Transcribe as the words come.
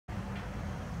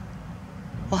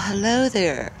Well, hello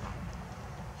there.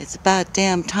 It's about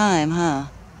damn time, huh?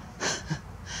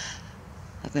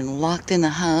 I've been locked in the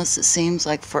house, it seems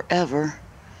like forever.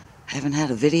 I haven't had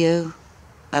a video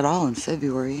at all in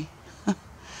February.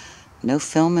 No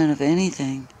filming of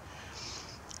anything.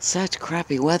 Such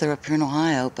crappy weather up here in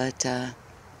Ohio, but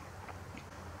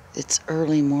it's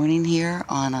early morning here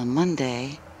on a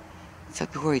Monday,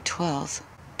 February 12th,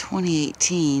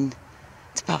 2018.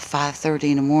 It's about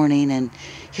 5:30 in the morning, and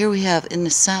here we have, in the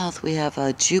south, we have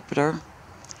Jupiter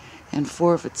and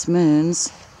 4 of its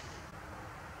moons.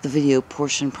 The video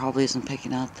portion probably isn't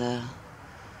picking out the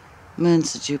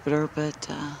moons of Jupiter, but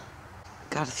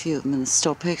got a few of them in the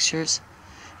still pictures.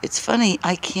 It's funny,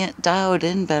 I can't dial it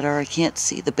in better. I can't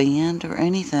see the band or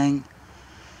anything.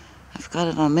 I've got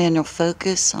it on manual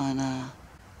focus, on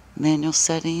manual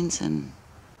settings, and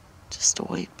just a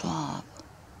white blob.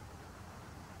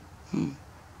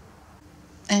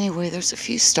 Anyway, there's a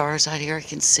few stars out here I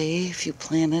can see, a few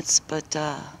planets, but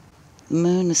the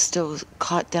moon is still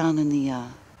caught down in the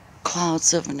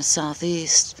clouds over in the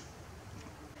southeast.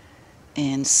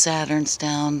 And Saturn's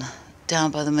down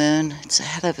by the moon. It's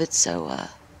ahead of it, so I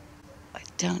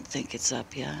don't think it's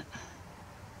up yet.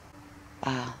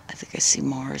 I think I see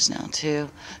Mars now too.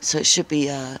 So it should be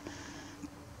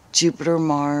Jupiter,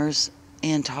 Mars,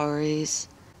 Antares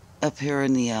up here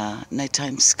in the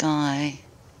nighttime sky,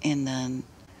 and then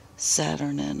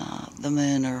Saturn and the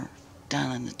moon are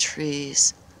down in the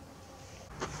trees.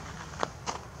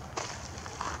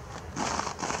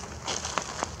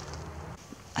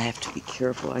 I have to be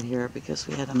careful out here because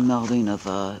we had a melting of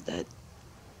that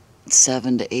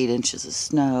 7 to 8 inches of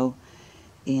snow,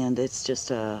 and it's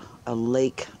just a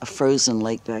lake, a frozen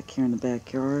lake back here in the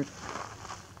backyard.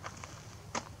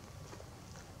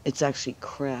 It's actually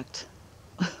cracked.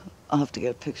 I'll have to get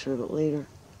a picture of it later.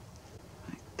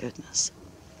 My goodness.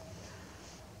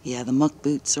 Yeah, the muck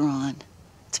boots are on.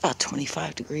 It's about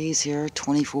 25 degrees here,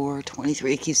 24,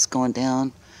 23. It keeps going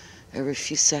down every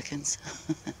few seconds.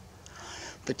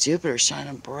 But Jupiter's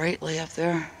shining brightly up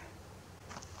there.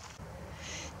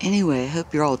 Anyway, I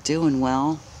hope you're all doing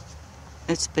well.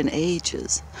 It's been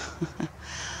ages.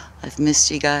 I've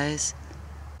missed you guys.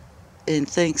 And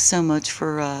thanks so much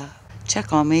for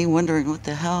checking on me, wondering what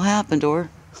the hell happened to her.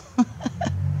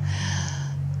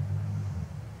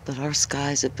 But our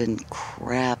skies have been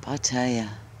crap, I tell ya.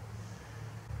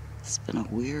 It's been a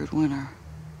weird winter.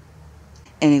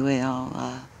 Anyway,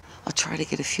 I'll try to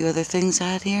get a few other things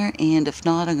out here, and if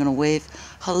not, I'm gonna wave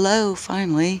hello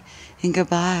finally and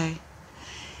goodbye.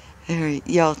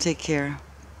 Y'all take care.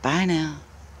 Bye now.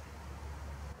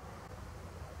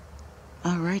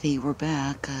 Alrighty, we're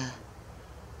back.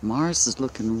 Mars is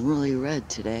looking really red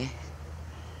today,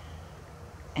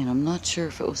 and I'm not sure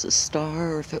if it was a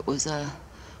star or if it was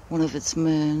one of its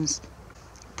moons.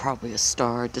 Probably a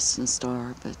star, a distant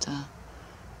star, but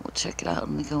we'll check it out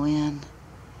when we go in.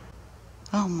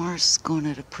 Oh, Mars is going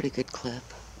at a pretty good clip.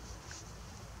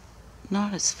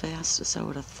 Not as fast as I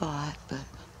would have thought, but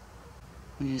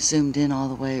when you zoomed in all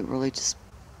the way, it really just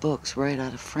books right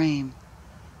out of frame.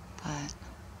 But,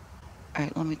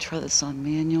 alright, let me try this on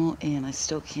manual, and I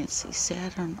still can't see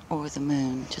Saturn or the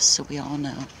moon, just so we all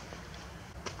know.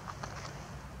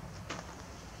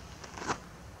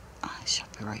 I shall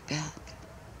be right back.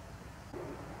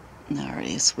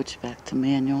 Alrighty, switch back to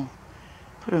manual.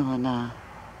 Put it on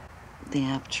the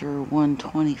aperture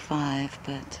 125,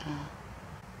 but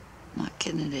not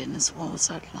getting it in as well as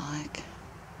I'd like.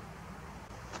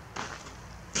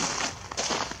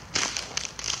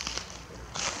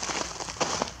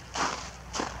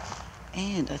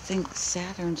 And I think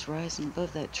Saturn's rising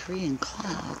above that tree in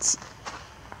clouds.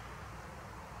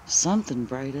 Something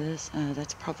bright is.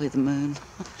 That's probably the moon.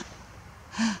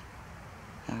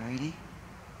 Alrighty.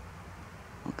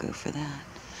 We'll go for that.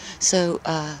 So,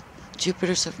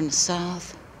 Jupiter's over in the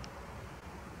south.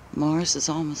 Mars is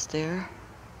almost there.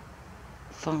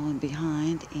 Following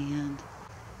behind, and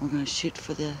we're going to shoot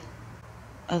for the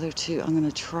other two. I'm going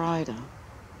to try to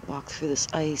walk through this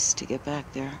ice to get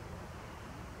back there.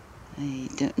 I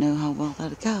don't know how well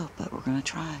that'll go, but we're going to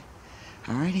try.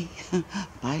 Alrighty.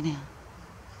 Bye now.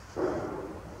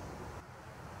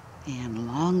 And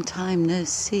long time no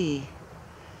see.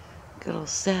 Good old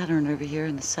Saturn over here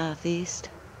in the southeast.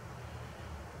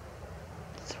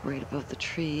 It's right above the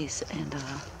trees and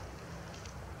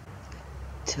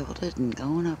tilted and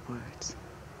going upwards.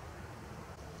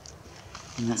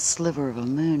 And that sliver of a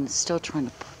moon is still trying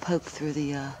to poke through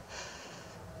the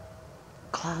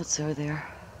clouds over there.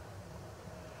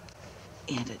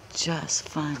 And it just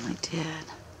finally did.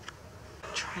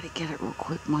 Try to get it real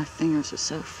quick. My fingers are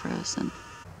so frozen.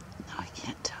 Now I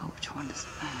can't tell which one is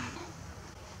the moon.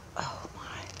 Oh my.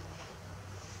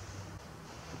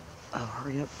 Oh,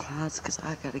 hurry up, clouds, because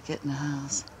I gotta get in the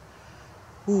house.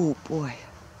 Ooh, boy.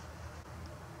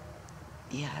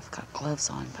 Yeah, I've got gloves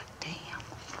on, but damn.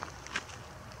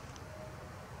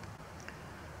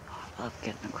 Oh, I love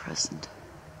getting a crescent.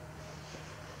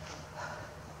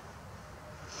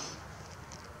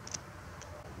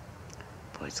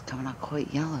 Boy, it's coming out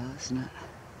quite yellow, isn't it?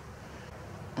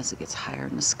 As it gets higher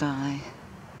in the sky,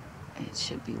 it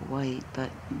should be white,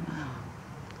 but no.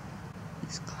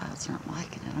 These clouds aren't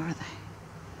liking it, are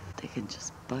they? They can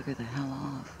just bugger the hell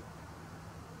off.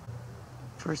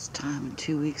 First time in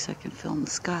 2 weeks I can film the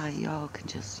sky. Y'all can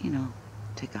just,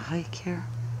 take a hike here.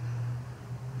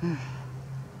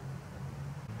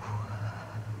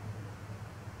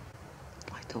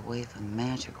 Like to wave a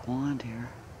magic wand here.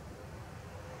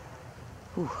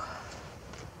 Whew.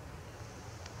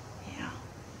 Yeah.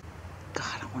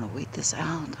 God, I want to wait this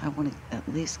out. I want to at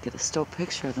least get a still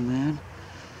picture of the moon.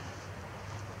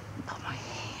 But my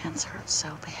hands hurt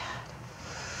so bad.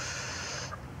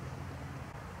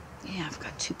 Yeah, I've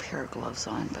got 2 pair of gloves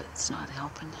on, but it's not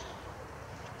helping.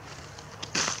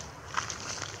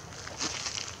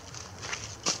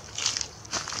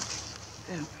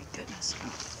 Oh my goodness, I'm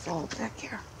gonna fall back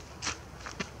here.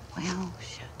 Well,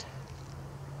 shit.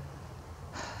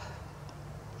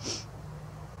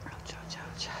 Ouch, ouch,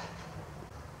 ouch.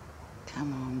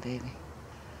 Come on, baby.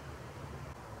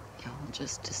 Y'all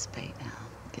just dissipate now.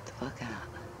 Get the fuck out.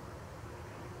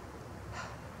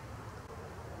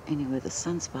 Anyway, the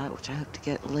sunspot, which I hope to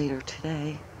get later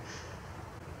today,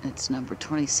 it's number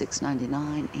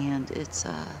 2699, and it's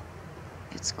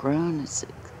grown, it's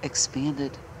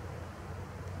expanded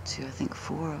to, I think,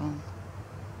 4 of them.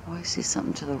 Oh, I see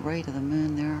something to the right of the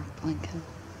moon there, blinking.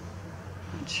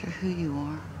 Not sure who you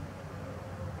are.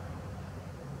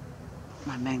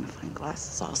 My magnifying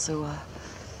glass is also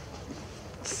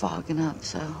fogging up,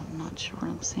 so I'm not sure what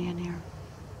I'm seeing here.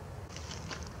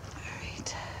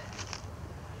 Alright.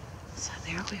 So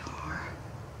there we are.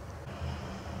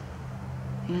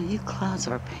 You clouds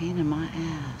are a pain in my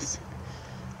ass.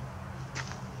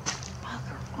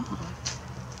 Bugger off.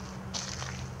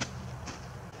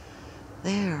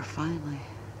 There, finally.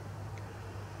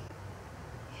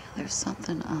 Yeah, there's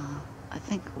something, I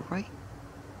think right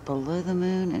below the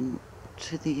moon and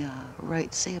to the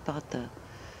right, say about the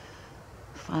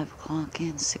 5 o'clock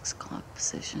and 6 o'clock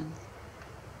position.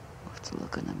 We'll have to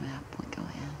look on the map when we go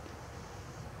in.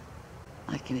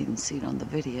 I can even see it on the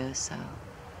video, so.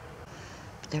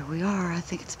 But there we are. I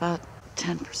think it's about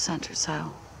 10% or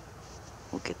so.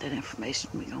 We'll get that information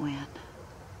when we go in.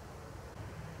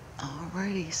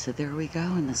 Alrighty, so there we go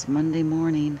on this Monday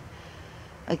morning.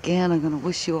 Again, I'm going to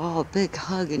wish you all a big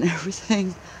hug and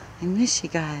everything. I miss you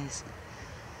guys.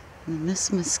 And I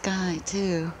miss my sky,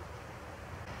 too.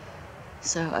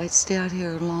 So I'd stay out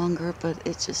here longer, but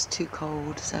it's just too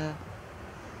cold, so.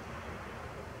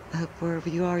 I hope wherever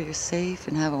you are, you're safe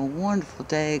and have a wonderful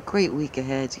day. A great week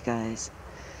ahead, you guys.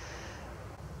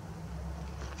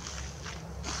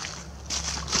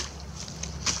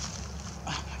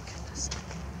 Oh my goodness.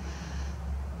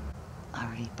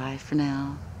 Alrighty, bye for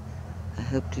now. I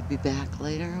hope to be back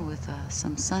later with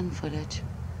some sun footage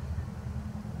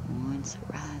once it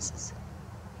rises.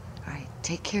 Alright,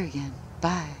 take care again.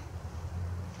 Bye.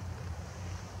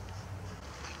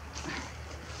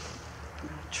 I'm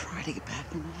going to try to get back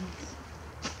in the house.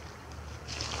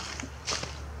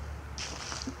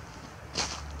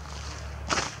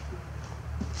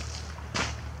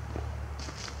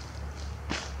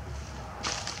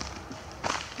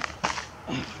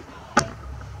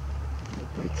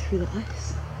 Break through the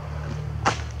ice.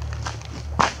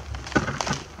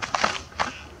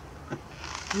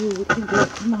 Oh, we can do it.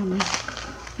 Come on, man.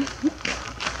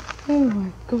 Oh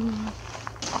my god.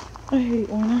 I hate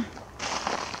winter.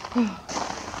 Oh,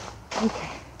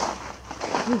 okay.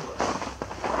 Whew.